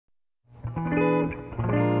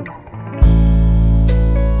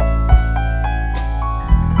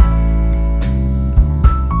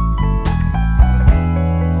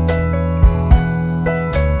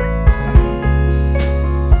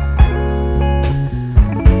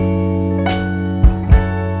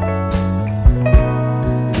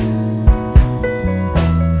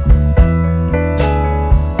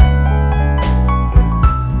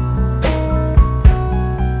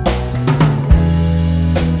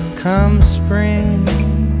Come spring,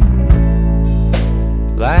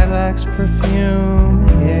 lilacs perfume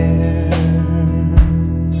the air.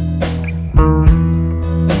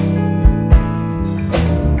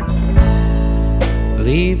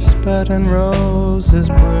 Leaves bud and roses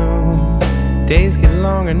bloom. Days get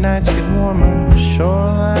longer, nights get warmer.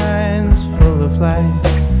 Shorelines full of light,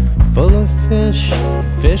 full of fish,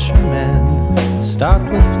 fishermen,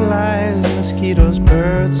 stocked with flies, mosquitoes,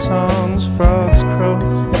 birds, songs, frogs,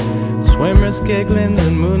 crows, swimmers giggling,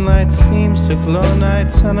 and moonlight seems to glow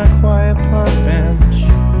nights on a quiet park bench,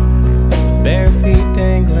 bare feet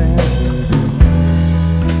dangling.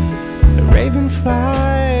 The raven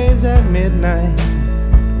flies at midnight,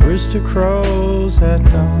 rooster crows at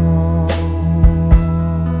dawn.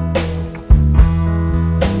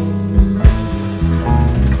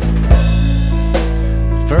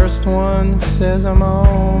 First one says I'm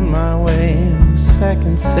on my way, and the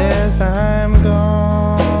second says I'm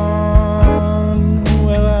gone.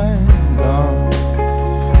 Well, I'm gone,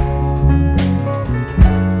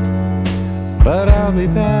 but I'll be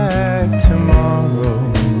back tomorrow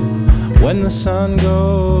when the sun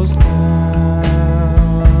goes down.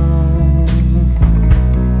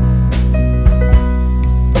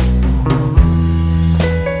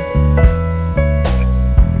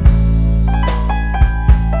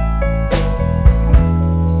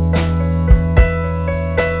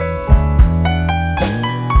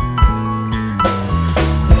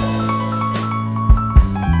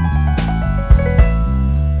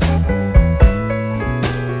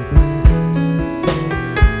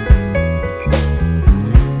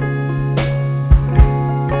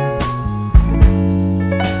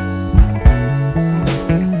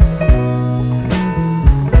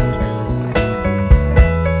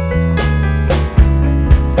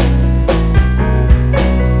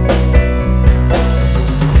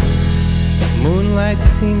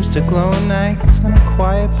 Seems to glow nights on a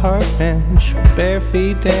quiet park bench, bare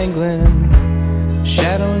feet dangling,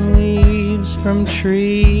 shadowing leaves from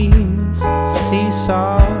trees,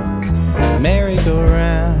 seesaws,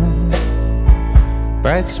 merry-go-round.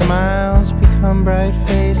 Bright smiles become bright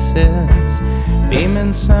faces,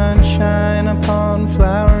 beaming sunshine upon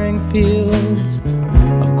flowering fields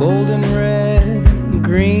of golden red,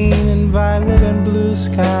 green and violet and blue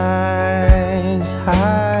skies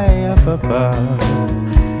high up above.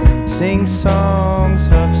 Sing songs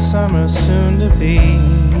of summer soon to be.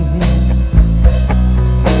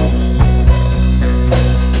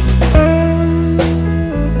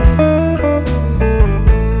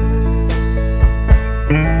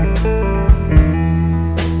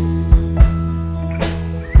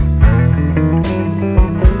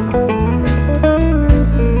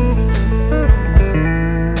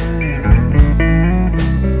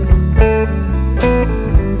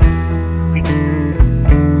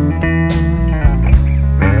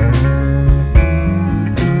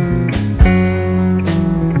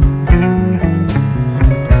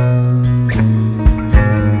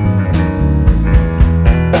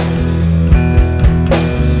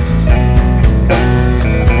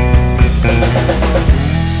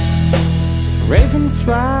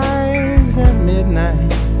 Flies at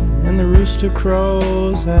midnight and the rooster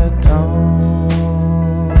crows at dawn.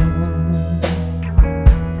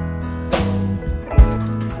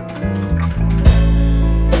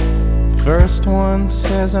 First one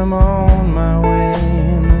says I'm on my way,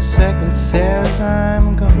 and the second says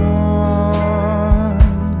I'm gone.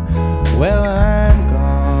 Well, I'm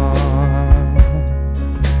gone,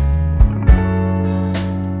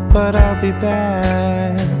 but I'll be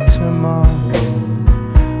back tomorrow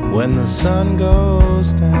when the sun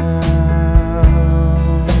goes down.